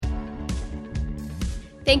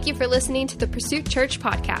Thank you for listening to the Pursuit Church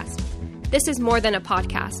podcast. This is more than a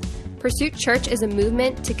podcast. Pursuit Church is a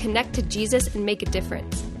movement to connect to Jesus and make a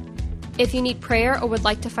difference. If you need prayer or would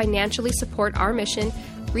like to financially support our mission,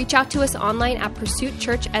 reach out to us online at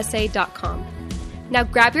pursuitchurchsa.com. Now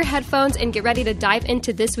grab your headphones and get ready to dive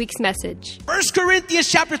into this week's message. 1 Corinthians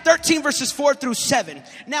chapter 13, verses 4 through 7.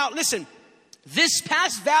 Now, listen. This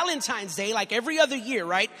past Valentine's Day, like every other year,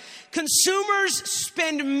 right? Consumers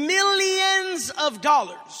spend millions of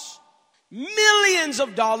dollars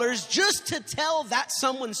just to tell that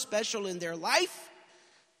someone special in their life,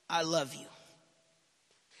 I love you.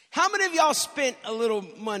 How many of y'all spent a little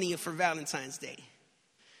money for Valentine's Day?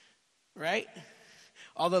 Right?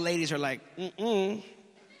 All the ladies are like,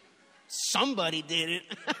 somebody did it.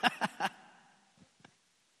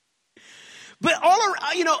 But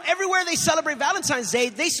everywhere they celebrate Valentine's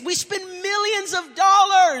Day, we spend millions of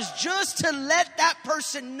dollars just to let that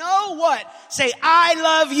person know what? Say, I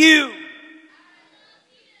love you.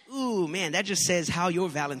 Ooh, man, that just says how your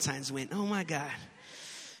Valentine's went. Oh, my God.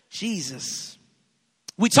 Jesus.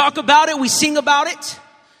 We talk about it. We sing about it.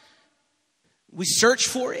 We search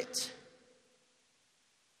for it.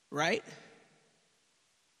 Right?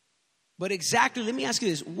 But exactly, let me ask you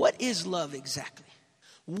this. What is love exactly?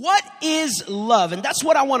 What is love? And that's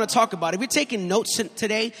what I want to talk about. If you're taking notes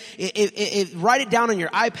today, write it down on your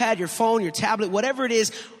iPad, your phone, your tablet, whatever it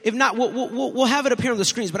is. If not, we'll have it up here on the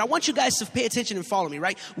screens. But I want you guys to pay attention and follow me,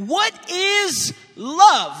 right? What is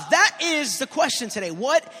love? That is the question today.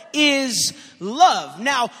 What is love?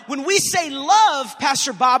 Now, when we say love,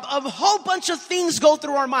 Pastor Bob, a whole bunch of things go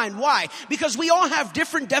through our mind. Why? Because we all have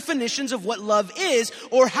different definitions of what love is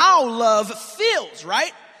or how love feels,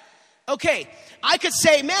 right? Okay. I could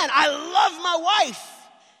say, man, I love my wife.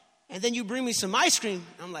 And then you bring me some ice cream.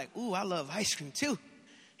 I'm like, ooh, I love ice cream too.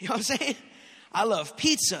 You know what I'm saying? I love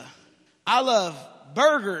pizza. I love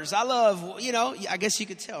burgers. I love, I guess you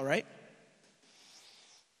could tell, right?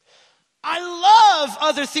 I love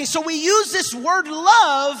other things. So we use this word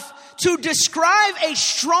love to describe a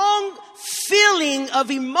strong feeling of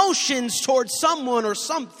emotions towards someone or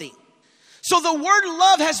something. So the word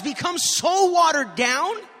love has become so watered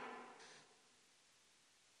down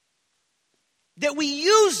that we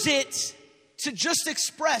use it to just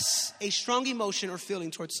express a strong emotion or feeling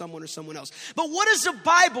towards someone or someone else. But what does the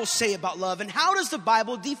Bible say about love? And how does the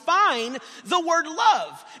Bible define the word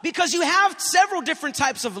love? Because you have several different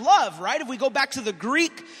types of love, right? If we go back to the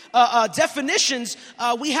Greek definitions,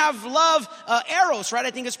 we have love, eros, right? I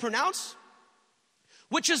think it's pronounced.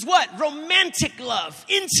 Which is what? Romantic love,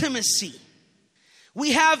 intimacy.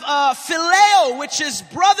 We have phileo, which is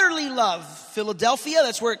brotherly love. Philadelphia,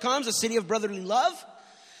 that's where it comes, a city of brotherly love.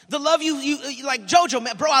 The love you like JoJo,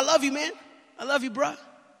 man. Bro, I love you, man. I love you, bro.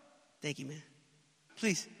 Thank you, man.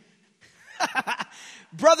 Please.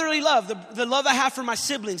 Brotherly love, the love I have for my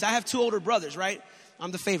siblings. I have 2 older brothers, right?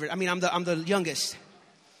 I'm the favorite. I'm the youngest.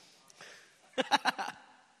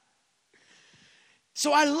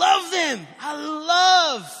 So I love them. I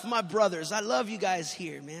love my brothers. I love you guys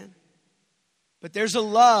here, man. But there's a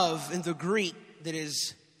love in the Greek that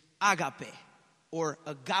is agape or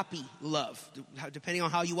agape love, depending on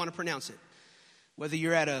how you want to pronounce it. Whether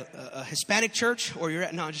you're at a Hispanic church or you're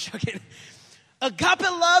at, no, I'm just joking. Agape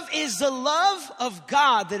love is the love of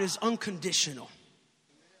God that is unconditional.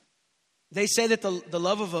 They say that the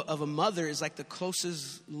love of a mother is like the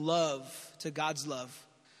closest love to God's love,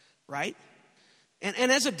 right?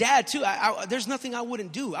 And as a dad too, there's nothing I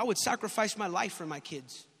wouldn't do. I would sacrifice my life for my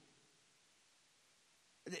kids.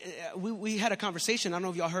 We had a conversation. I don't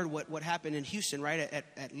know if y'all heard what happened in Houston, right?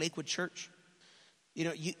 At Lakewood Church.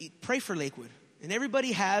 You pray for Lakewood. And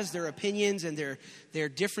everybody has their opinions and their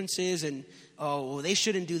differences. And, they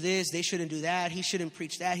shouldn't do this. They shouldn't do that. He shouldn't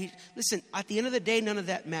preach that. Listen, at the end of the day, none of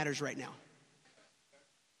that matters right now.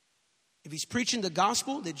 If he's preaching the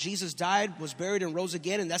gospel that Jesus died, was buried, and rose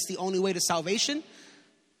again, and that's the only way to salvation,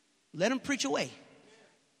 let him preach away.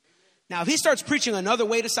 Now, if he starts preaching another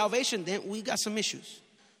way to salvation, then we got some issues.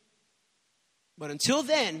 But until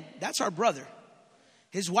then, that's our brother.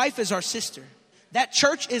 His wife is our sister. That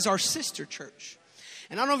church is our sister church.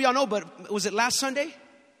 And I don't know if y'all know, but was it last Sunday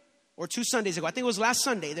or 2 Sundays ago? I think it was last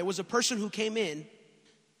Sunday. There was a person who came in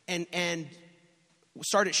and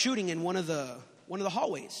started shooting in one of the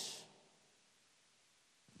hallways.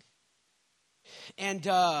 And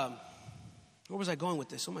where was I going with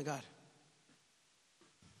this? Oh my God.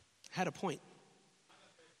 I had a point.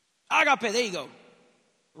 Agape, there you go.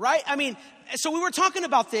 Right? I mean, so we were talking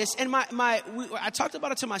about this, and I talked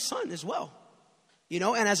about it to my son as well.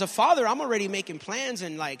 And as a father, I'm already making plans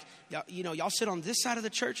and like, y'all sit on this side of the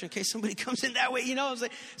church in case somebody comes in that way,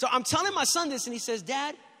 So I'm telling my son this and he says,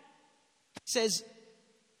 Dad,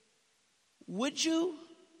 would you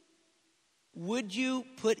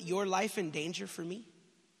put your life in danger for me?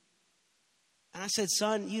 And I said,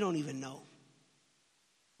 son, you don't even know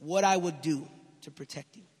what I would do to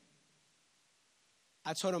protect you.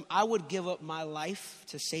 I told him I would give up my life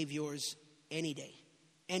to save yours any day,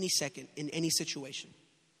 any second, in any situation.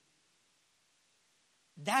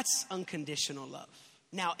 That's unconditional love.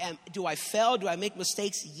 Now, do I fail? Do I make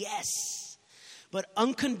mistakes? Yes. But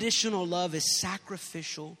unconditional love is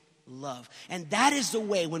sacrificial love. And that is the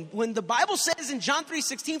way. When the Bible says in John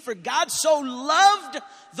 3:16, for God so loved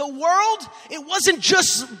the world, it wasn't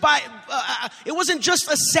just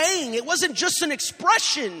a saying. It wasn't just an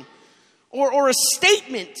expression or a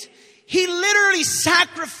statement. He literally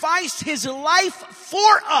sacrificed his life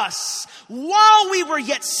for us. While we were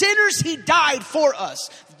yet sinners, he died for us.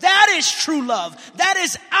 That is true love. That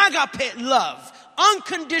is agape love.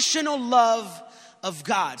 Unconditional love of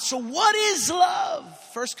God. So what is love?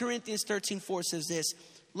 1 Corinthians 13:4 says this.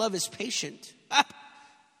 Love is patient.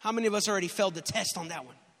 How many of us already failed the test on that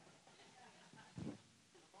one?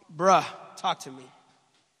 Bruh, talk to me.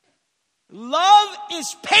 Love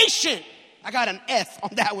is patient. I got an F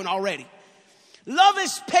on that one already. Love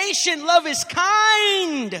is patient. Love is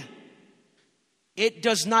kind. It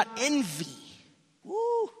does not envy.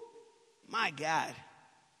 Woo, my God.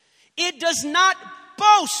 It does not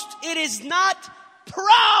boast. It is not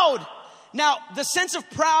proud. Now, the sense of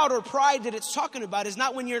proud or pride that it's talking about is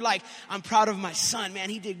not when you're like, I'm proud of my son, man.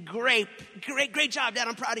 He did great job, Dad.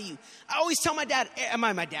 I'm proud of you. I always tell my dad,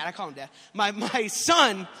 I call him Dad, my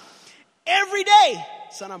son, every day,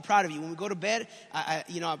 son, I'm proud of you. When we go to bed,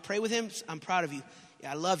 I pray with him. I'm proud of you.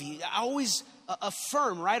 I love you. I always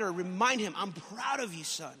affirm, right, or remind him, I'm proud of you,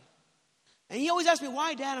 son. And he always asks me,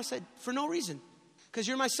 why, Dad? I said, for no reason. Because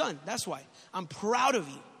you're my son. That's why. I'm proud of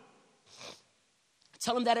you.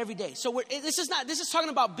 Tell him that every day. So this is talking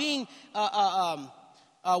about being, what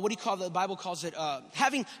do you call it? The Bible calls it,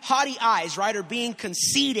 having haughty eyes, right? Or being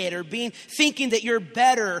conceited or thinking that you're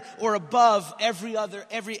better or above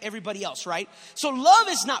everybody else, right? So love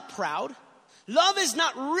is not proud. Love is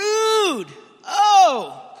not rude.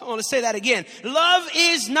 Oh, I want to say that again. Love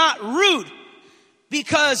is not rude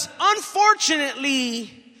because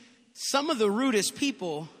unfortunately, some of the rudest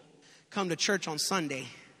people come to church on Sunday.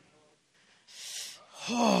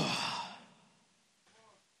 Oh,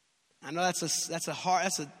 I know that's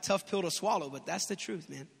a tough pill to swallow, but that's the truth,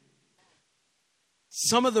 man.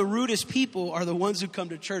 Some of the rudest people are the ones who come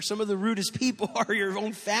to church. Some of the rudest people are your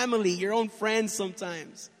own family, your own friends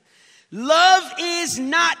sometimes. Love is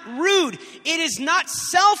not rude. It is not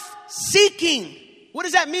self-seeking. What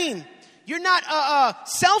does that mean? You're not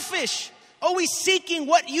selfish, always seeking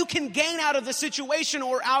what you can gain out of the situation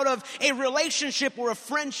or out of a relationship or a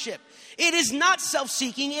friendship. It is not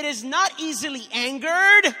self-seeking. It is not easily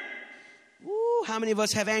angered. Woo, how many of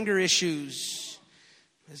us have anger issues?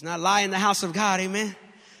 Let's not lie in the house of God, amen?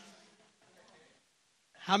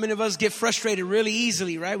 How many of us get frustrated really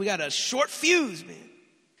easily, right? We got a short fuse, man.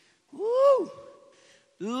 Woo.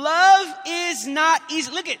 Love is not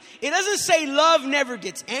easy. Look it doesn't say love never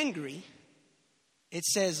gets angry. It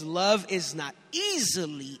says love is not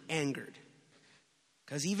easily angered.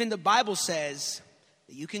 Because even the Bible says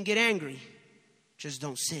that you can get angry, just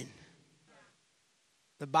don't sin.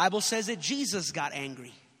 The Bible says that Jesus got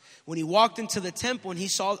angry when he walked into the temple and he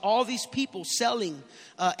saw all these people selling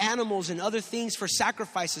animals and other things for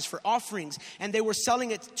sacrifices, for offerings. And they were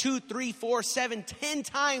selling it 2, 3, 4, 7, 10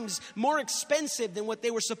 times more expensive than what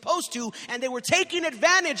they were supposed to. And they were taking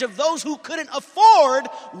advantage of those who couldn't afford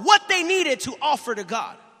what they needed to offer to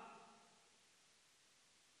God.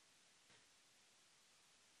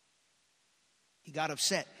 He got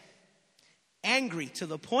upset, angry to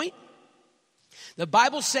the point. The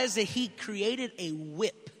Bible says that he created a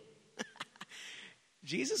whip.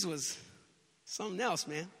 Jesus was something else,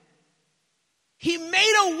 man. He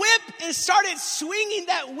made a whip and started swinging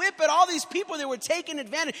that whip at all these people that were taking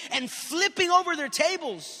advantage and flipping over their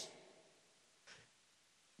tables.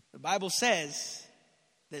 The Bible says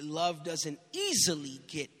that love doesn't easily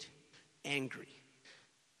get angry.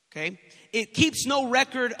 Okay? It keeps no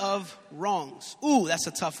record of wrongs. Ooh, that's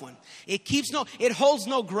a tough one. It holds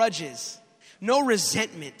no grudges. no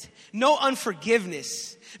resentment, no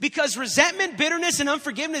unforgiveness. Because resentment, bitterness, and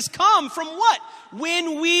unforgiveness come from what?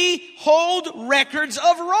 When we hold records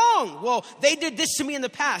of wrong. Well, they did this to me in the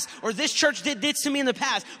past, or this church did this to me in the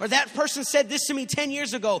past, or that person said this to me 10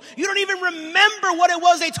 years ago. You don't even remember what it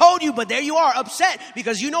was they told you, but there you are, upset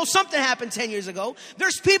because you know something happened 10 years ago.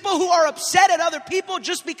 There's people who are upset at other people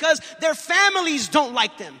just because their families don't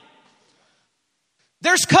like them.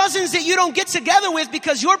 There's cousins that you don't get together with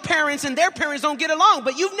because your parents and their parents don't get along,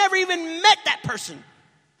 but you've never even met that person.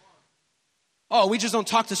 Oh, we just don't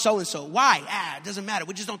talk to so-and-so. Why? It doesn't matter.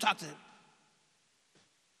 We just don't talk to them.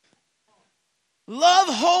 Love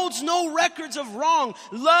holds no records of wrong.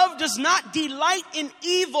 Love does not delight in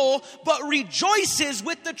evil, but rejoices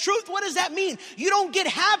with the truth. What does that mean? You don't get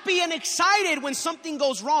happy and excited when something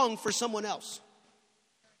goes wrong for someone else.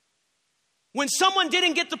 When someone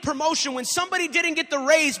didn't get the promotion, when somebody didn't get the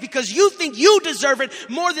raise because you think you deserve it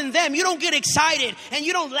more than them, you don't get excited and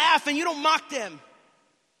you don't laugh and you don't mock them.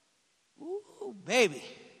 Ooh, baby.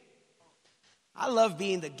 I love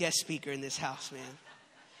being the guest speaker in this house, man.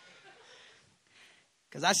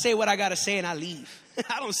 Because I say what I got to say and I leave.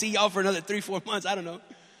 I don't see y'all for another 3-4 months. I don't know.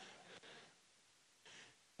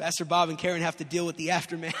 Pastor Bob and Karen have to deal with the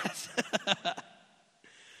aftermath.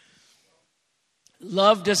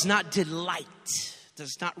 Love does not delight,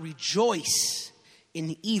 does not rejoice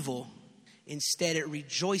in evil. Instead, it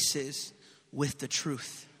rejoices with the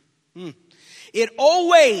truth. It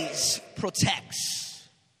always protects.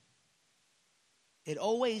 It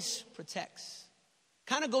always protects.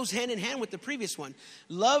 Kind of goes hand in hand with the previous one.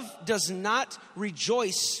 Love does not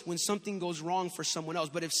rejoice when something goes wrong for someone else.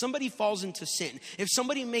 But if somebody falls into sin, if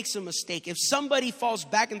somebody makes a mistake, if somebody falls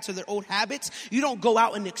back into their old habits, you don't go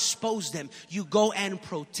out and expose them. You go and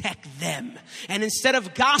protect them. And instead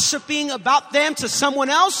of gossiping about them to someone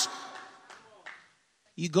else,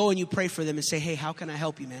 you go and you pray for them and say, hey, how can I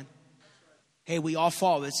help you, man? Hey, we all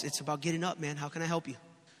fall. It's about getting up, man. How can I help you?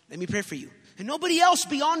 Let me pray for you. And nobody else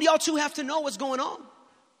beyond y'all two have to know what's going on.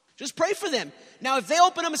 Just pray for them. Now, if they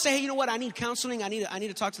open up and say, hey, you know what? I need counseling. I need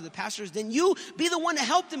to talk to the pastors. Then you be the one to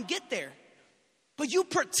help them get there. But you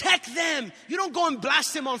protect them. You don't go and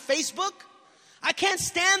blast them on Facebook. I can't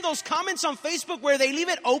stand those comments on Facebook where they leave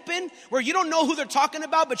it open, where you don't know who they're talking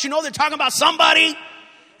about, but you know they're talking about somebody.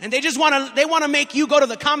 And they just want to make you go to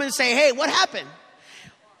the comments and say, hey, what happened?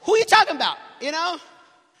 Who are you talking about? You know?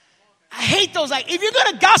 I hate those. Like, if you're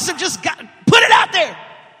going to gossip, just put it out there.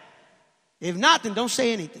 If not, then don't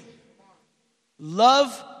say anything.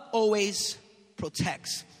 Love always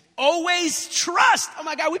protects. Always trust. Oh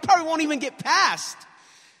my God, we probably won't even get past.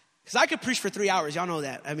 Because I could preach for 3 hours. Y'all know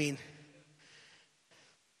that. I mean,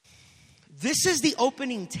 this is the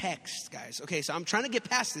opening text, guys. Okay, so I'm trying to get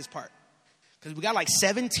past this part. Because we got like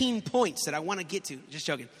 17 points that I want to get to. Just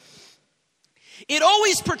joking. It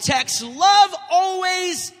always protects. Love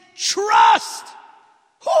always trust.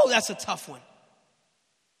 Oh, that's a tough one.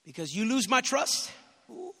 Because you lose my trust,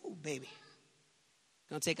 ooh, baby. It's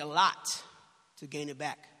going to take a lot to gain it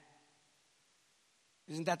back.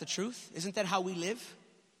 Isn't that the truth? Isn't that how we live?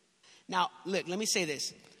 Now, look, let me say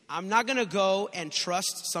this. I'm not going to go and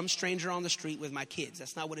trust some stranger on the street with my kids.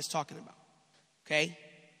 That's not what it's talking about. Okay?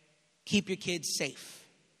 Keep your kids safe.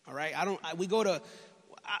 All right? I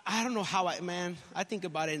don't know how I think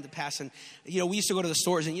about it in the past. And, we used to go to the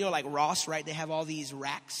stores and, like Ross, right? They have all these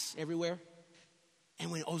racks everywhere. And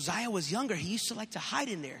when Uzziah was younger, he used to like to hide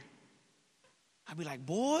in there. I'd be like,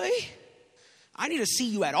 boy, I need to see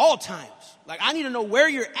you at all times. Like, I need to know where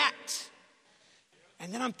you're at.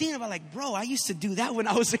 And then I'm thinking about like, bro, I used to do that when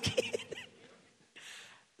I was a kid.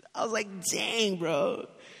 I was like, dang, bro.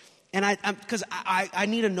 And because I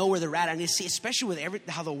need to know where they're at. I need to see, especially with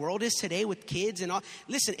how the world is today with kids and all.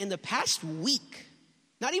 Listen, in the past week,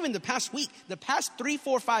 not even the past week, the past 3,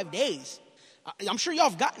 4, 5 days, I'm sure y'all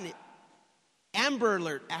have gotten it. Amber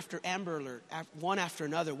alert after Amber alert, one after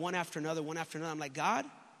another, one after another, one after another. I'm like, God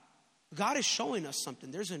is showing us something.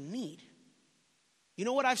 There's a need. You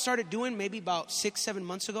know what I've started doing maybe about 6, 7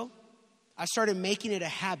 months ago? I started making it a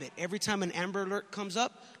habit. Every time an Amber alert comes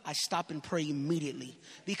up, I stop and pray immediately.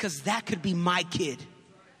 Because that could be my kid.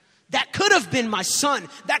 That could have been my son.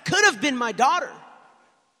 That could have been my daughter.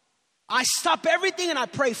 I stop everything and I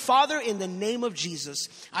pray, Father, in the name of Jesus.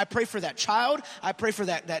 I pray for that child. I pray for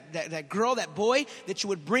that girl, that boy, that you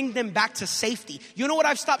would bring them back to safety. You know what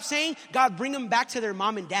I've stopped saying? God, bring them back to their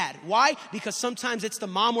mom and dad. Why? Because sometimes it's the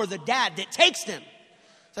mom or the dad that takes them.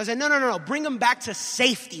 So I said, no. Bring them back to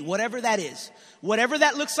safety, whatever that is. Whatever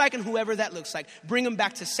that looks like and whoever that looks like. Bring them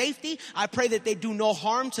back to safety. I pray that they do no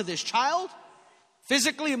harm to this child.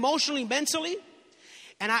 Physically, emotionally, mentally.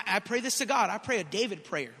 And I pray this to God. I pray a David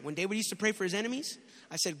prayer. When David used to pray for his enemies,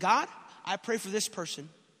 I said, God, I pray for this person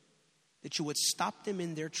that you would stop them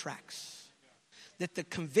in their tracks. That the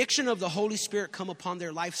conviction of the Holy Spirit come upon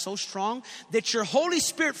their life so strong that your Holy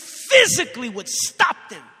Spirit physically would stop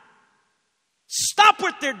them. Stop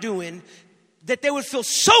what they're doing, that they would feel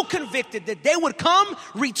so convicted that they would come,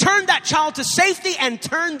 return that child to safety, and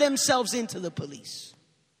turn themselves into the police.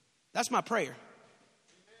 That's my prayer.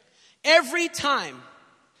 Every time.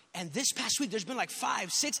 And this past week, there's been like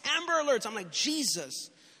 5, 6 Amber Alerts. I'm like, Jesus,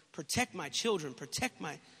 protect my children, protect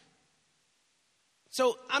my...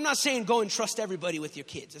 So I'm not saying go and trust everybody with your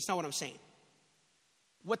kids. That's not what I'm saying.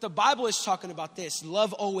 What the Bible is talking about this,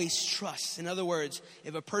 love always trusts. In other words,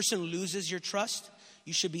 if a person loses your trust,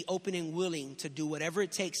 you should be open and willing to do whatever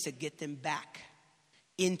it takes to get them back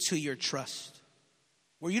into your trust.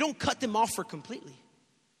 Where you don't cut them off for completely.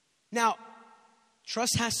 Now,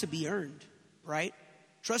 trust has to be earned, right?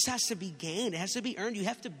 Trust has to be gained. It has to be earned. You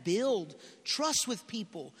have to build trust with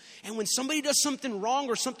people. And when somebody does something wrong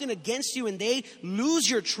or something against you and they lose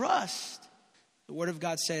your trust, the Word of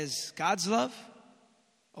God says, God's love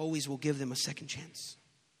always will give them a second chance.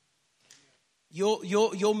 You'll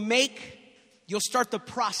start the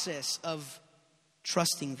process of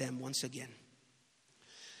trusting them once again.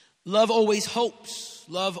 Love always hopes.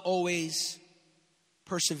 Love always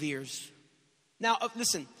perseveres. Now,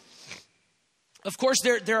 listen. Of course,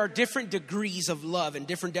 there are different degrees of love and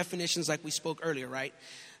different definitions like we spoke earlier, right?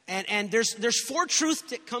 And there's 4 truths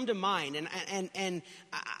that come to mind. And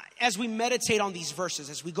as we meditate on these verses,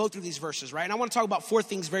 as we go through these verses, right? And I want to talk about 4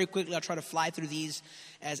 things very quickly. I'll try to fly through these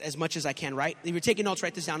as much as I can, right? If you're taking notes,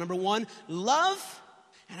 write this down. Number 1, love.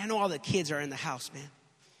 And I know all the kids are in the house, man.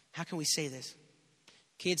 How can we say this?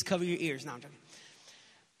 Kids, cover your ears. No, I'm joking.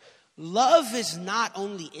 Love is not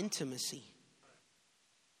only intimacy.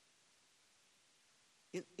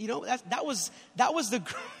 You know, that was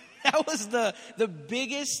the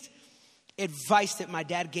biggest advice that my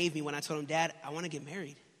dad gave me when I told him, Dad, I want to get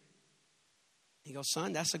married. He goes,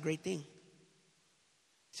 son, that's a great thing. He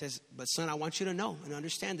says, but son, I want you to know and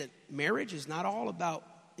understand that marriage is not all about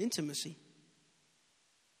intimacy.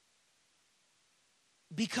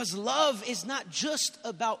 Because love is not just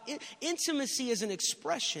about intimacy is an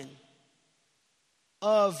expression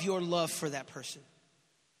of your love for that person.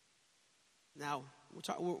 Now, we're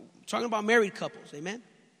talking about married couples, amen?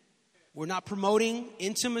 We're not promoting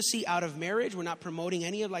intimacy out of marriage. We're not promoting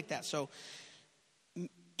any of like that. So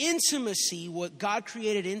intimacy, what God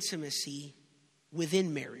created intimacy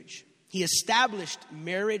within marriage. He established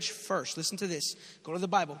marriage first. Listen to this. Go to the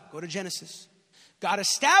Bible. Go to Genesis. God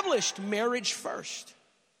established marriage first,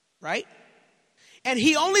 right? And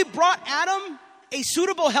he only brought Adam a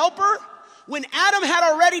suitable helper when Adam had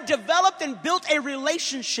already developed and built a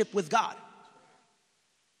relationship with God.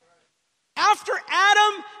 After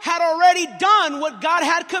Adam had already done what God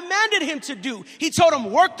had commanded him to do, he told him,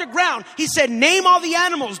 work the ground. He said, name all the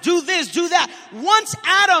animals, do this, do that. Once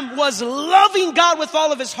Adam was loving God with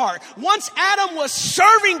all of his heart, once Adam was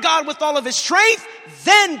serving God with all of his strength,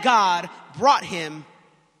 then God brought him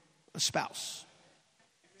a spouse.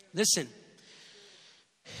 Listen,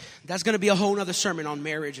 that's going to be a whole other sermon on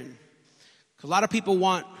marriage. And a lot of people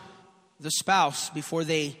want the spouse before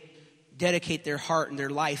they dedicate their heart and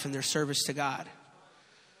their life and their service to God.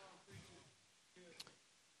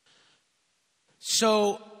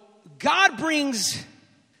 So God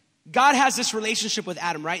has this relationship with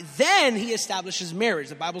Adam, right? Then he establishes marriage.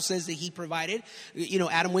 The Bible says that he provided,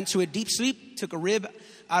 Adam went to a deep sleep, took a rib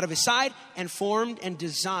out of his side and formed and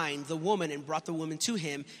designed the woman and brought the woman to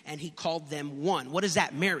him, and he called them one. What is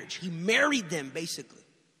that? Marriage. He married them, basically.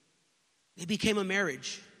 They became a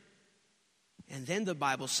marriage. And then the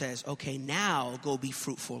Bible says, okay, now go be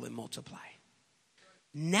fruitful and multiply.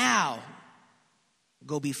 Now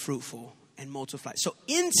go be fruitful and multiply. So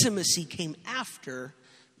intimacy came after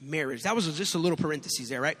marriage. That was just a little parenthesis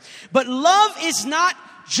there, right? But love is not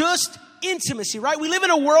just intimacy, right? We live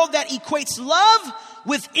in a world that equates love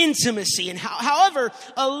with intimacy. And however,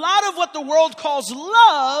 a lot of what the world calls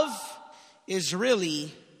love is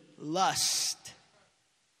really lust.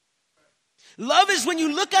 Love is when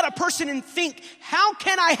you look at a person and think, how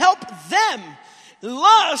can I help them?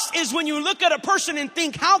 Lust is when you look at a person and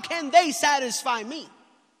think, how can they satisfy me?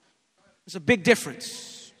 There's a big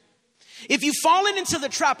difference. If you've fallen into the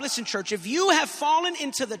trap, listen, church, if you have fallen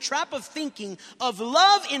into the trap of thinking of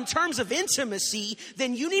love in terms of intimacy,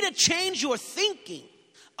 then you need to change your thinking.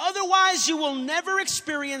 Otherwise, you will never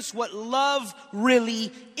experience what love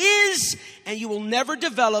really is, and you will never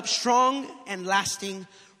develop strong and lasting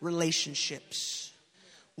relationships.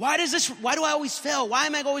 Why do I always fail? Why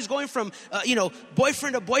am I always going from,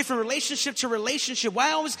 boyfriend to boyfriend, relationship to relationship? Why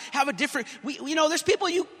I always have a different, there's people,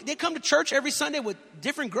 they come to church every Sunday with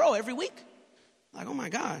different girl every week. Like, oh my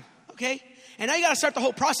God, okay. And now you got to start the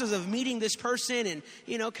whole process of meeting this person and,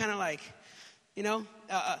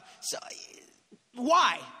 so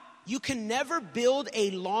why? You can never build a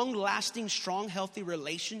long-lasting, strong, healthy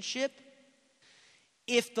relationship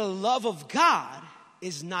if the love of God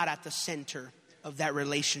is not at the center of that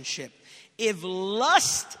relationship. If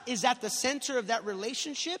lust is at the center of that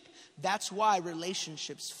relationship, that's why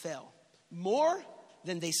relationships fail more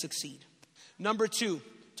than they succeed. Number 2,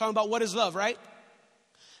 talking about what is love, right?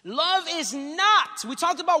 Love is not, we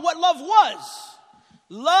talked about what love was.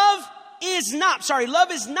 Love is not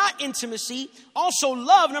intimacy. Also,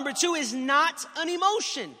 love, number 2, is not an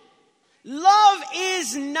emotion. Love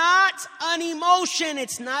is not an emotion.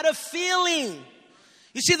 It's not a feeling.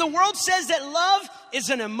 You see, the world says that love is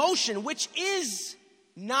an emotion, which is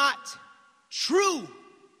not true.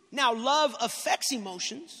 Now, love affects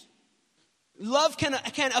emotions. Love can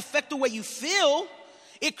affect the way you feel.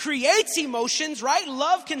 It creates emotions, right?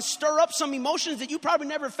 Love can stir up some emotions that you probably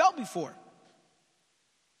never felt before.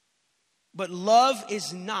 But love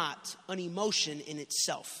is not an emotion in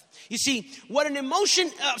itself. You see, when an emotion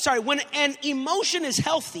is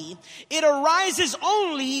healthy, it arises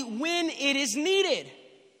only when it is needed.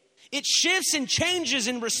 It shifts and changes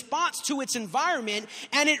in response to its environment,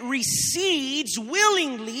 and it recedes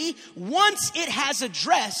willingly once it has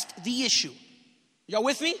addressed the issue. Y'all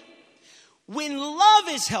with me? When love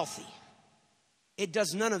is healthy, it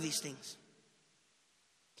does none of these things.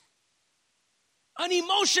 An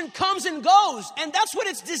emotion comes and goes, and that's what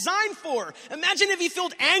it's designed for. Imagine if you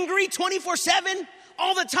felt angry 24/7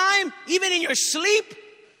 all the time, even in your sleep.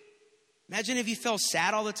 Imagine if you felt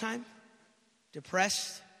sad all the time,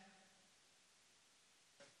 depressed.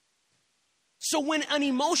 So when an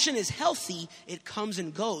emotion is healthy, it comes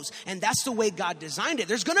and goes. And that's the way God designed it.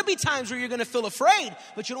 There's going to be times where you're going to feel afraid,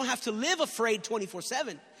 but you don't have to live afraid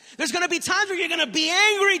 24/7. There's going to be times where you're going to be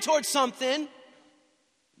angry towards something,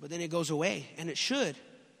 but then it goes away, and it should.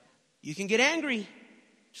 You can get angry.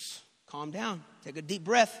 Just calm down. Take a deep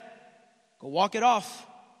breath. Go walk it off.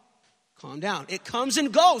 Calm down. It comes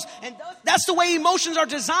and goes. And that's the way emotions are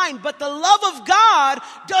designed. But the love of God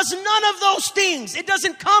does none of those things. It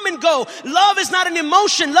doesn't come and go. Love is not an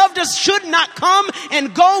emotion. Love should not come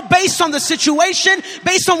and go based on the situation,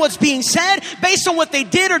 based on what's being said, based on what they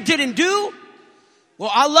did or didn't do.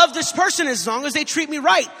 Well, I love this person as long as they treat me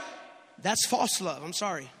right. That's false love. I'm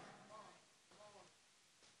sorry.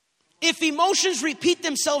 If emotions repeat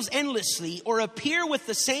themselves endlessly or appear with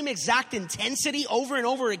the same exact intensity over and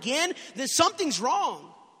over again, then something's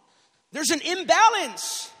wrong. There's an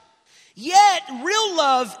imbalance. Yet, real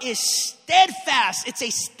love is steadfast. It's a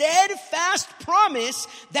steadfast promise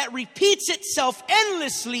that repeats itself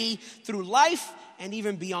endlessly through life and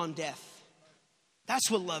even beyond death. That's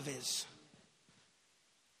what love is.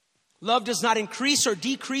 Love does not increase or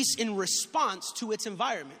decrease in response to its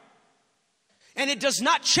environment. And it does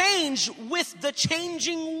not change with the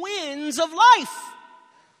changing winds of life.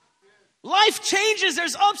 Life changes.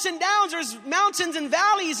 There's ups and downs. There's mountains and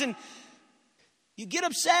valleys. And you get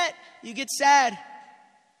upset. You get sad.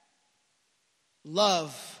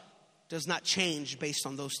 Love does not change based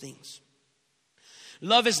on those things.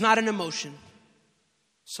 Love is not an emotion,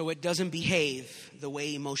 so it doesn't behave the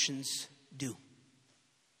way emotions do.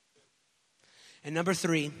 And number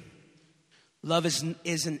 3, love is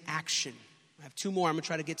an action. I have 2 more. I'm going to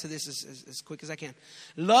try to get to this as quick as I can.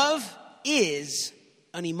 Love is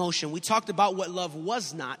an emotion. We talked about what love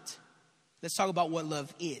was not. Let's talk about what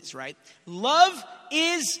love is, right? Love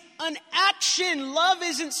is an action. Love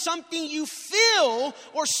isn't something you feel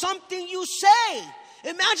or something you say.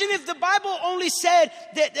 Imagine if the Bible only said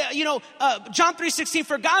that, John 3:16,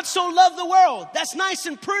 for God so loved the world. That's nice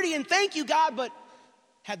and pretty, and thank you, God, but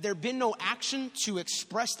had there been no action to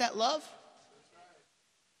express that love,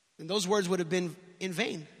 then those words would have been in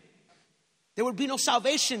vain. There would be no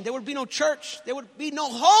salvation. There would be no church. There would be no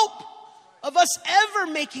hope of us ever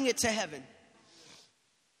making it to heaven.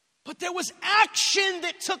 But there was action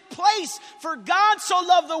that took place. For God so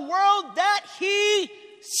loved the world that He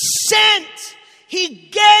sent. He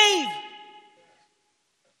gave.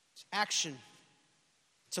 It's action.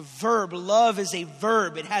 It's a verb. Love is a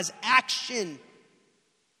verb. It has action.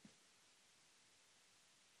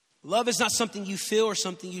 Love is not something you feel or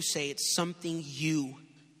something you say. It's something you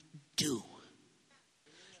do.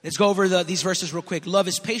 Let's go over these verses real quick. Love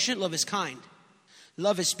is patient. Love is kind.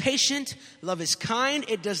 Love is patient. Love is kind.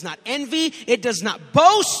 It does not envy. It does not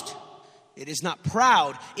boast. It is not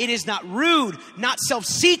proud. It is not rude, not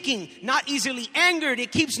self-seeking, not easily angered.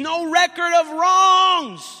 It keeps no record of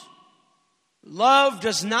wrongs. Love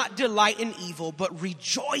does not delight in evil, but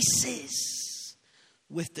rejoices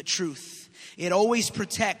with the truth. It always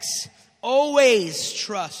protects, always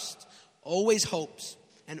trusts, always hopes,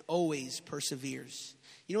 and always perseveres.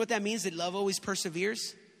 You know what that means, that love always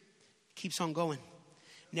perseveres? It keeps on going.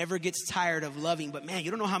 Never gets tired of loving. But man,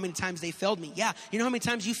 you don't know how many times they failed me. Yeah, you know how many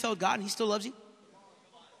times you failed God and He still loves you?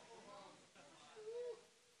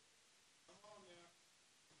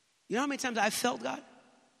 You know how many times I've failed God?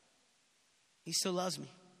 He still loves me.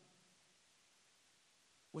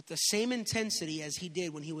 With the same intensity as He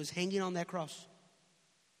did when He was hanging on that cross.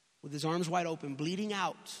 With His arms wide open, bleeding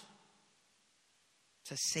out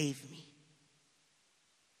to save me.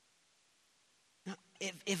 Now,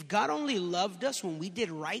 if God only loved us when we did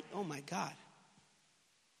right, oh my God.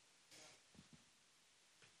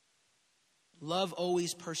 Love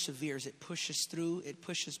always perseveres. It pushes through. It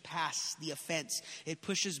pushes past the offense. It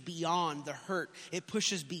pushes beyond the hurt. It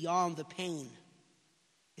pushes beyond the pain.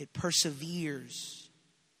 It perseveres.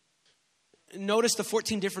 Notice the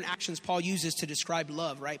 14 different actions Paul uses to describe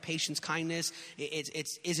love, right? Patience, kindness, it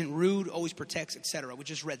isn't rude, always protects, etc. We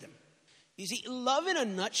just read them. You see, love in a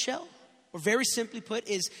nutshell, or very simply put,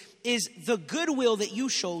 is the goodwill that you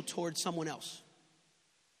show toward someone else.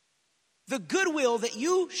 The goodwill that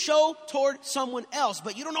you show toward someone else,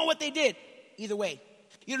 but you don't know what they did, either way.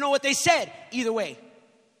 You don't know what they said, either way.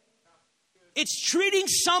 It's treating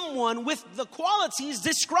someone with the qualities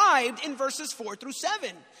described in verses 4 through 7.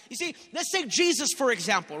 You see, let's take Jesus, for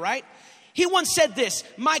example, right? He once said this,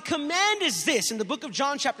 my command is this, in the book of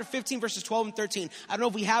John chapter 15, verses 12 and 13. I don't know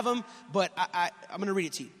if we have them, but I'm going to read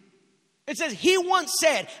it to you. It says, he once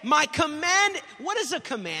said, my command, what is a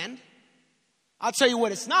command? I'll tell you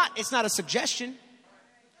what it's not. It's not a suggestion.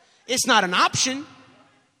 It's not an option.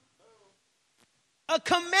 A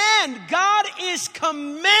command. God is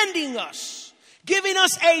commanding us, giving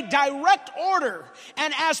us a direct order.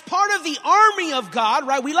 And as part of the army of God,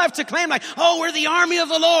 right, we love to claim like, oh, we're the army of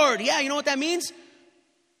the Lord. Yeah, you know what that means?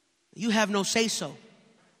 You have no say-so.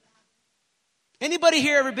 Anybody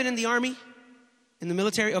here ever been in the army? In the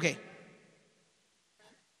military? Okay.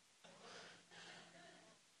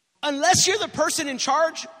 Unless you're the person in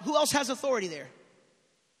charge, who else has authority there?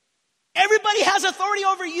 Everybody has authority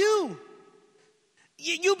over you.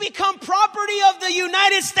 You become property of the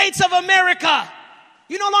United States of America.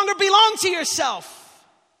 You no longer belong to yourself.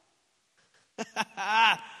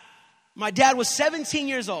 My dad was 17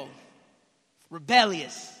 years old,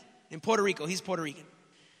 rebellious, in Puerto Rico. He's Puerto Rican.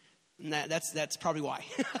 And that's probably why.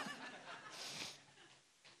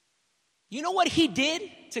 You know what he did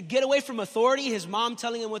to get away from authority, his mom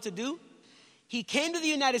telling him what to do? He came to the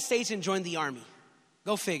United States and joined the army.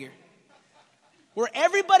 Go figure. Where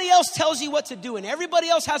everybody else tells you what to do and everybody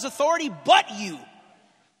else has authority but you.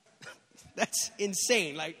 That's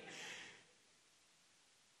insane. Like,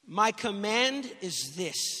 my command is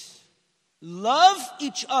this. Love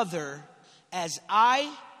each other as I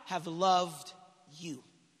have loved you.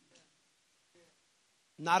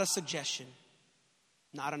 Not a suggestion.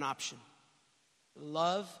 Not an option.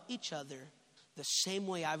 Love each other the same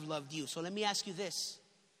way I've loved you. So let me ask you this.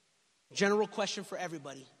 General question for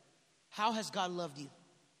everybody. How has God loved you?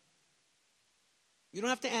 You don't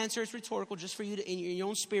have to answer. It's rhetorical, just for you to, in your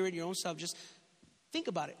own spirit, your own self. Just think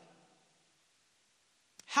about it.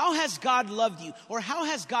 How has God loved you? Or how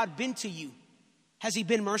has God been to you? Has He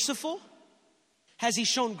been merciful? Has He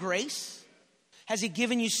shown grace? Has He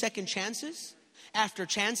given you second chances? After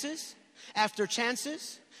chances? After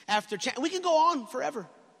chances? After chance? We can go on forever.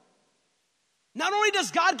 Not only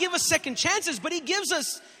does God give us second chances, but He gives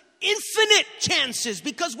us infinite chances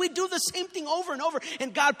because we do the same thing over and over.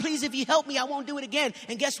 And God, please, if you help me, I won't do it again.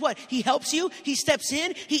 And guess what? He helps you. He steps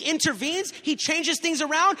in. He intervenes. He changes things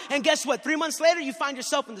around. And guess what? 3 months later, you find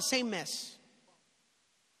yourself in the same mess.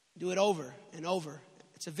 Do it over and over.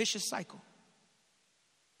 It's a vicious cycle.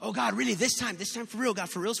 Oh, God, really? This time for real. God,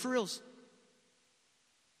 for reals, for reals.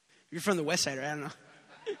 You're from the West Side, right? I don't know.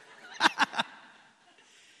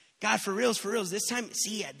 God, for reals, this time,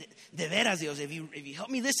 see, de veras, Dios, if you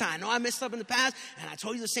help me this time, I know I messed up in the past, and I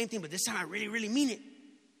told you the same thing, but this time I really, really mean it.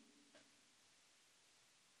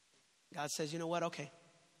 God says, you know what, okay,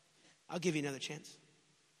 I'll give you another chance.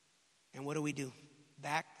 And what do?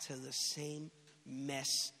 Back to the same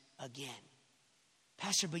mess again.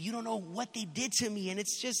 Pastor, but you don't know what they did to me, and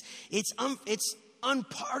it's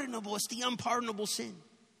unpardonable. It's the unpardonable sin.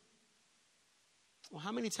 Well,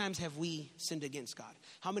 how many times have we sinned against God?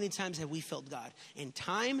 How many times have we failed God? And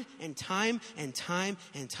time and time and time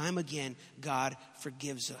and time again, God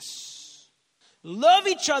forgives us. Love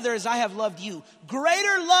each other as I have loved you.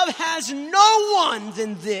 Greater love has no one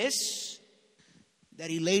than this, that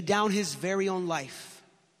he laid down his very own life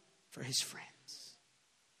for his friends.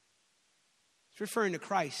 It's referring to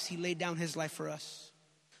Christ. He laid down his life for us.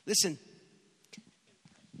 Listen,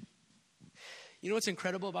 you know what's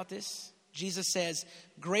incredible about this? Jesus says,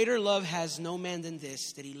 greater love has no man than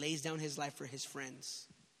this, that he lays down his life for his friends.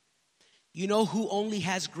 You know who only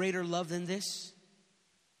has greater love than this?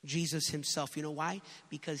 Jesus himself. You know why?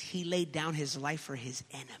 Because he laid down his life for his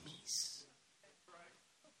enemies.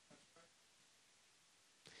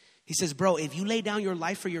 He says, bro, if you lay down your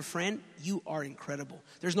life for your friend, you are incredible.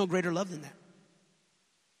 There's no greater love than that.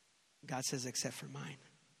 God says, except for mine.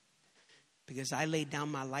 Because I laid down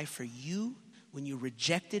my life for you when you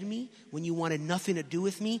rejected me, when you wanted nothing to do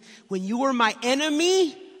with me, when you were my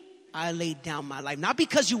enemy, I laid down my life. Not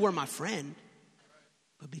because you were my friend,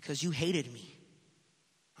 but because you hated me.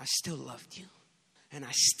 I still loved you. And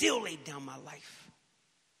I still laid down my life.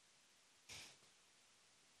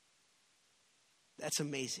 That's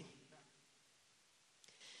amazing.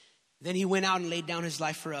 Then he went out and laid down his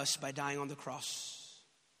life for us by dying on the cross.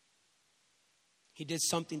 He did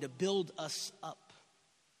something to build us up.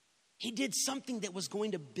 He did something that was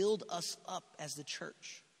going to build us up as the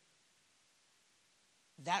church.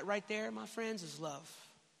 That right there, my friends, is love.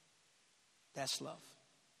 That's love.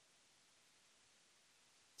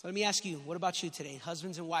 So let me ask you, what about you today?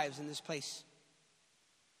 Husbands and wives in this place.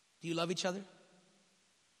 Do you love each other?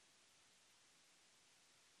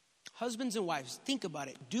 Husbands and wives, think about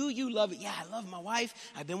it. Do you love it? Yeah, I love my wife.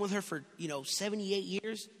 I've been with her for, 78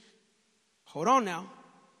 years. Hold on now.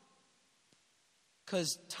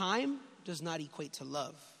 Because time does not equate to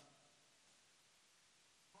love.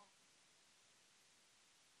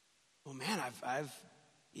 Well, man,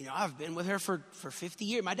 I've been with her for 50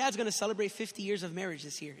 years. My dad's going to celebrate 50 years of marriage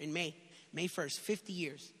this year in May 1st, 50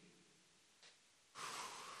 years.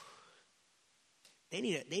 They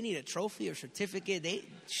need a trophy or certificate.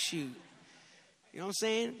 You know what I'm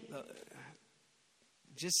saying?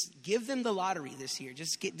 Just give them the lottery this year.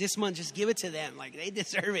 This month, just give it to them. Like, they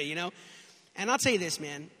deserve it, And I'll tell you this,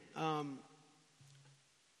 man. Not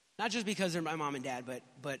just because they're my mom and dad,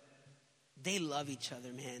 but they love each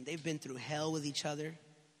other, man. They've been through hell with each other.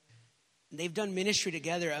 They've done ministry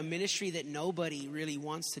together, a ministry that nobody really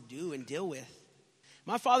wants to do and deal with.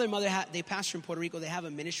 My father and mother, they pastor in Puerto Rico. They have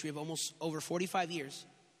a ministry of almost over 45 years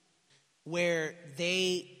where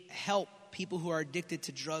they help people who are addicted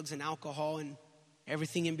to drugs and alcohol and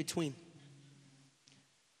everything in between.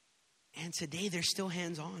 And today they're still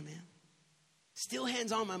hands-on, man. Still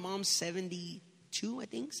hands-on. My mom's 72, I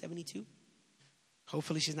think, 72.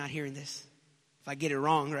 Hopefully she's not hearing this. If I get it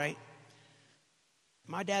wrong, right?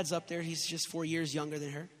 My dad's up there. He's just 4 years younger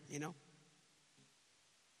than her,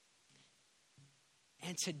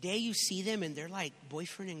 And today you see them and they're like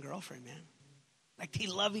boyfriend and girlfriend, man. Like, they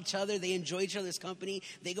love each other. They enjoy each other's company.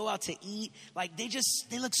 They go out to eat. Like, they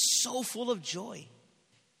look so full of joy.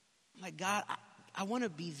 I'm like, God, I want to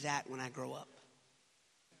be that when I grow up.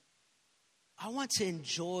 I want to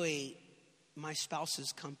enjoy my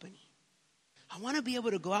spouse's company. I want to be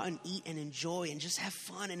able to go out and eat and enjoy and just have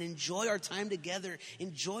fun and enjoy our time together,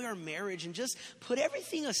 enjoy our marriage, and just put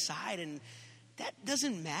everything aside. And that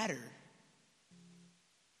doesn't matter.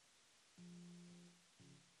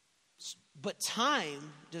 But time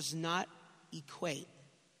does not equate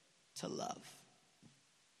to love.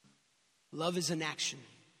 Love is an action.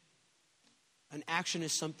 An action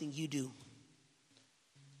is something you do.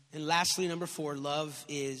 And lastly, number 4, love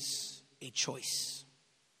is a choice.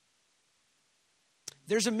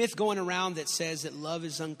 There's a myth going around that says that love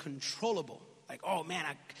is uncontrollable. Like, oh man,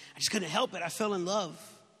 I just couldn't help it. I fell in love.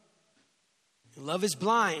 And love is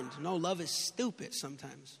blind. No, love is stupid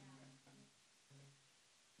sometimes.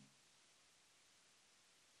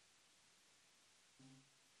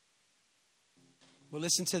 Well,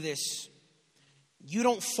 listen to this. You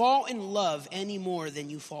don't fall in love any more than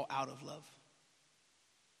you fall out of love.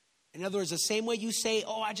 In other words, the same way you say,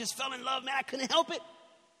 oh, I just fell in love, man, I couldn't help it.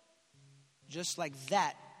 Just like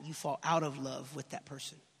that, you fall out of love with that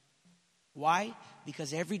person. Why?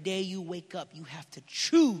 Because every day you wake up, you have to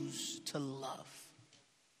choose to love.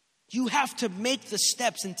 You have to make the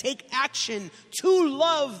steps and take action to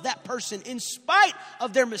love that person in spite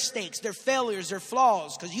of their mistakes, their failures, their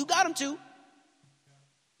flaws, because you got them too.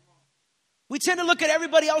 We tend to look at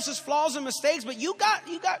everybody else's flaws and mistakes, but you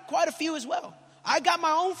got quite a few as well. I got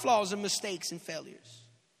my own flaws and mistakes and failures.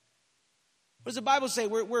 What does the Bible say?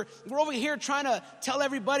 We're over here trying to tell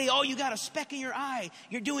everybody, oh, you got a speck in your eye.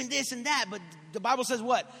 You're doing this and that. But the Bible says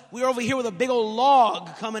what? We're over here with a big old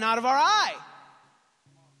log coming out of our eye.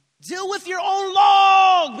 Deal with your own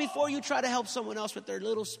log before you try to help someone else with their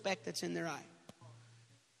little speck that's in their eye.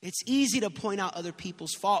 It's easy to point out other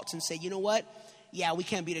people's faults and say, you know what? Yeah, we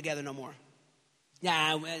can't be together no more.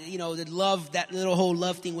 Yeah, you know, the love, that little whole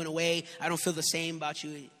love thing went away. I don't feel the same about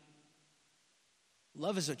you.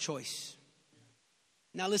 Love is a choice.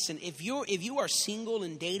 Now listen, if you are single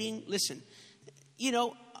and dating, listen, you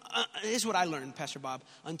know, this is what I learned, Pastor Bob.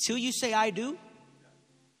 Until you say I do,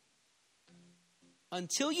 then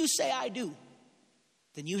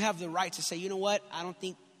you have the right to say, you know what? I don't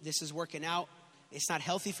think this is working out. It's not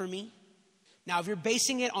healthy for me. Now, if you're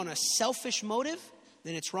basing it on a selfish motive,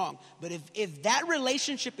 then it's wrong. But if that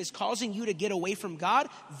relationship is causing you to get away from God,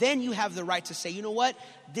 then you have the right to say, you know what?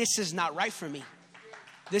 This is not right for me.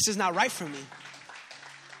 This is not right for me.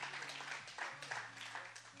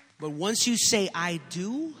 But once you say, I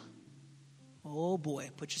do, oh boy,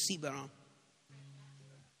 put your seatbelt on.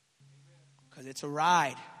 Because it's a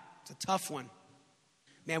ride. It's a tough one.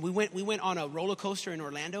 Man, we went on a roller coaster in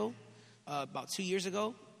Orlando about 2 years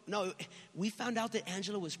ago. No, we found out that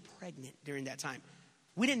Angela was pregnant during that time.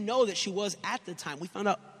 We didn't know that she was at the time. We found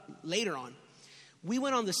out later on. We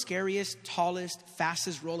went on the scariest, tallest,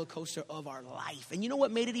 fastest roller coaster of our life. And you know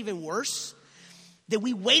what made it even worse? That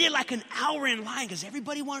we waited like an hour in line because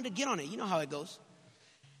everybody wanted to get on it. You know how it goes.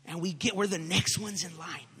 And we're the next ones in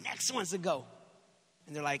line. Next ones to go.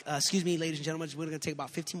 And they're like, excuse me, ladies and gentlemen, we're going to take about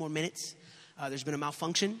 15 more minutes. There's been a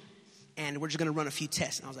malfunction. And we're just going to run a few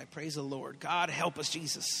tests. And I was like, praise the Lord. God, help us,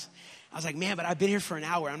 Jesus. I was like, man, but I've been here for an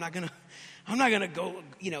hour. I'm not going to go,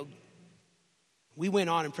 you know. We went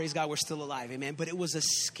on and praise God, we're still alive. Amen. But it was the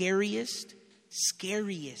scariest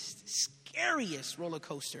roller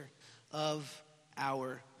coaster of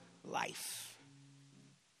our life.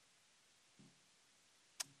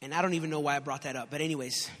 And I don't even know why I brought that up. But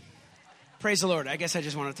anyways, praise the Lord. I guess I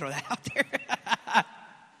just want to throw that out there.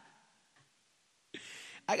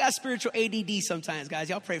 I got spiritual ADD sometimes, guys.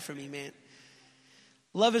 Y'all pray for me, man.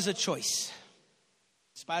 Love is a choice.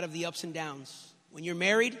 In spite of the ups and downs. When you're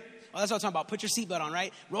married, that's what I'm talking about. Put your seatbelt on,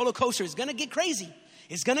 right? Roller coaster is going to get crazy.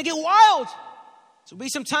 It's going to get wild. So there'll be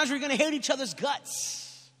some times where you're going to hate each other's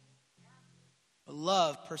guts. But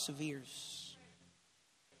love perseveres.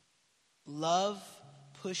 Love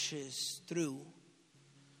pushes through.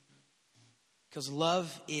 Because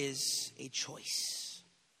love is a choice.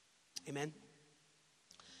 Amen.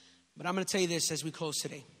 But I'm going to tell you this as we close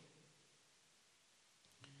today.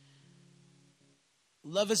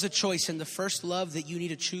 Love is a choice, and the first love that you need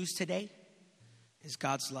to choose today is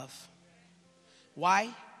God's love. Why?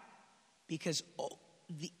 Because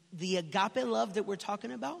the agape love that we're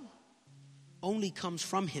talking about only comes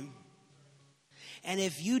from Him. And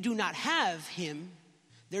if you do not have Him,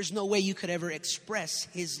 there's no way you could ever express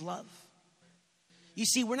His love. You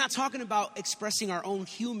see, we're not talking about expressing our own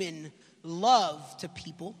human love to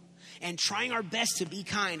people and trying our best to be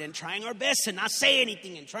kind and trying our best to not say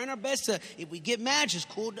anything and trying our best to, if we get mad, just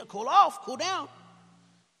cool off, cool down.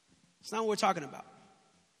 That's not what we're talking about.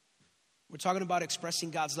 We're talking about expressing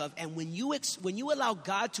God's love. And when you allow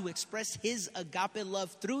God to express His agape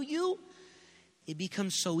love through you, it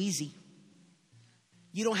becomes so easy.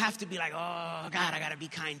 You don't have to be like, oh, God, I got to be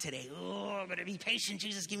kind today. Oh, I'm going to be patient.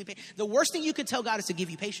 Jesus, give me patience. The worst thing you could tell God is to give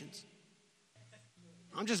you patience.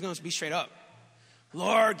 I'm just going to be straight up.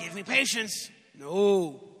 Lord, give me patience.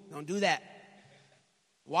 No, don't do that.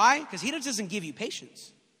 Why? Because He doesn't give you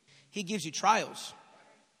patience. He gives you trials.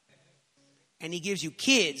 And He gives you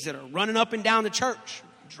kids that are running up and down the church,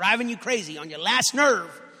 driving you crazy on your last nerve.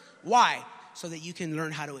 Why? So that you can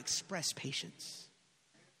learn how to express patience.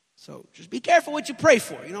 So just be careful what you pray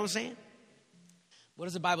for. You know what I'm saying? What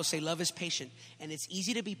does the Bible say? Love is patient. And it's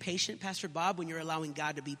easy to be patient, Pastor Bob, when you're allowing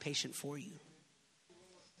God to be patient for you.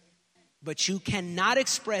 But you cannot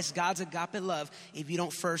express God's agape love if you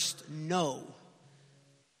don't first know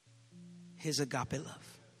His agape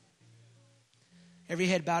love. Every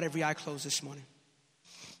head bowed, every eye closed this morning.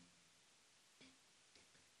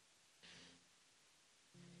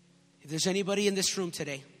 If there's anybody in this room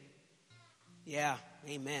today, yeah,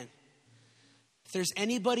 amen. If there's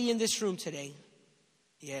anybody in this room today,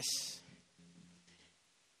 yes,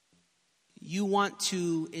 you want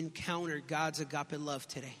to encounter God's agape love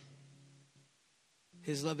today.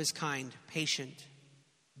 His love is kind, patient,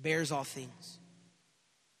 bears all things,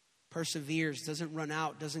 perseveres, doesn't run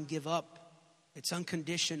out, doesn't give up. It's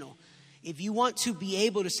unconditional. If you want to be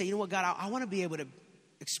able to say, you know what, God, I want to be able to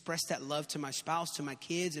express that love to my spouse, to my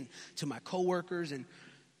kids, and to my coworkers. And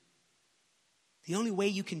the only way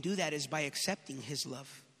you can do that is by accepting His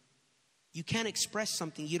love. You can't express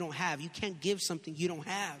something you don't have. You can't give something you don't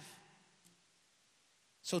have.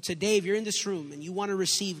 So today, if you're in this room and you want to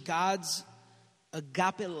receive God's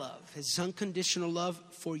agape love, his unconditional love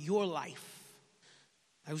for your life,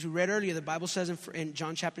 as we read earlier, the Bible says in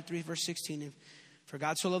John chapter 3, verse 16, for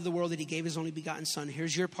God so loved the world that he gave his only begotten Son.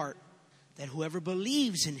 Here's your part, that whoever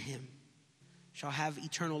believes in him shall have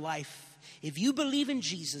eternal life. If you believe in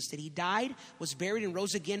Jesus, that he died, was buried, and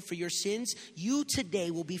rose again for your sins, you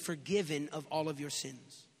today will be forgiven of all of your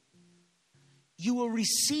sins. You will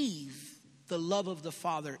receive the love of the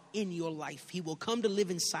Father in your life. He will come to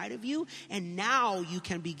live inside of you, and now you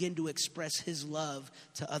can begin to express his love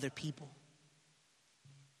to other people.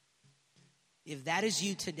 If that is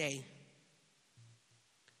you today,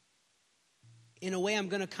 in a way, I'm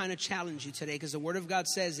going to kind of challenge you today, because the Word of God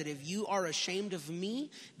says that if you are ashamed of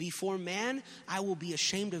me before man, I will be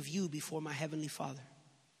ashamed of you before my Heavenly Father.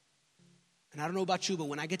 And I don't know about you, but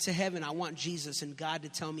when I get to heaven, I want Jesus and God to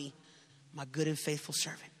tell me, my good and faithful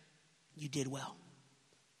servant, you did well.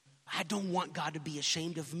 I don't want God to be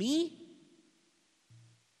ashamed of me.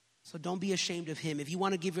 So don't be ashamed of him. If you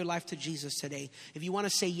want to give your life to Jesus today, if you want to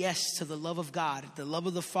say yes to the love of God, the love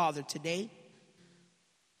of the Father today,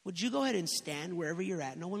 would you go ahead and stand wherever you're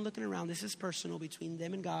at? No one looking around. This is personal between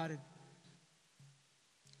them and God.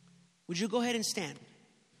 Would you go ahead and stand?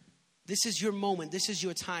 This is your moment. This is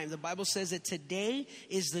your time. The Bible says that today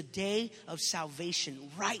is the day of salvation.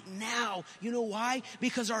 Right now. You know why?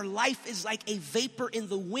 Because our life is like a vapor in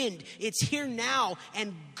the wind. It's here now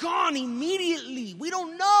and gone immediately. We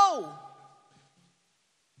don't know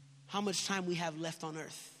how much time we have left on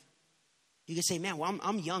earth. You can say, man, well,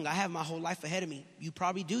 I'm young. I have my whole life ahead of me. You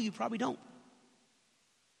probably do. You probably don't.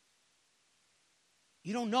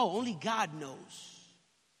 You don't know. Only God knows.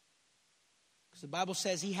 Because the Bible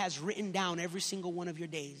says he has written down every single one of your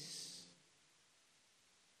days.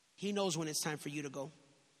 He knows when it's time for you to go.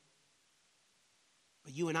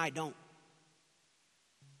 But you and I don't.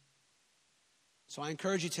 So I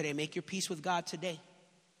encourage you today, make your peace with God today.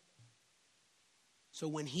 So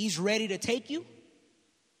when he's ready to take you,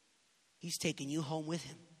 he's taking you home with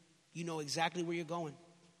him. You know exactly where you're going.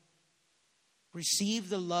 Receive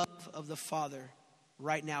the love of the Father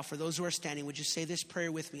right now. For those who are standing, would you say this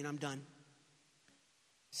prayer with me, and I'm done.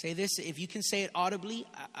 Say this. If you can say it audibly,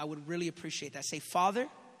 I would really appreciate that. Say, Father,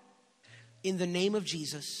 in the name of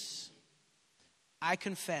Jesus, I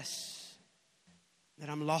confess that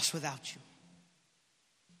I'm lost without you.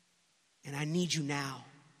 And I need you now.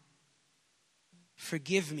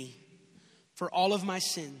 Forgive me for all of my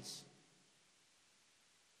sins.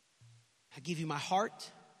 I give you my heart,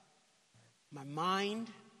 my mind,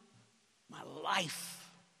 my life.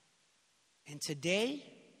 And today,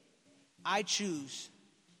 I choose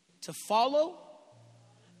to follow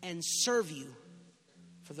and serve you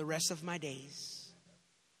for the rest of my days.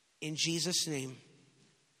 In Jesus' name,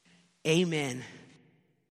 amen.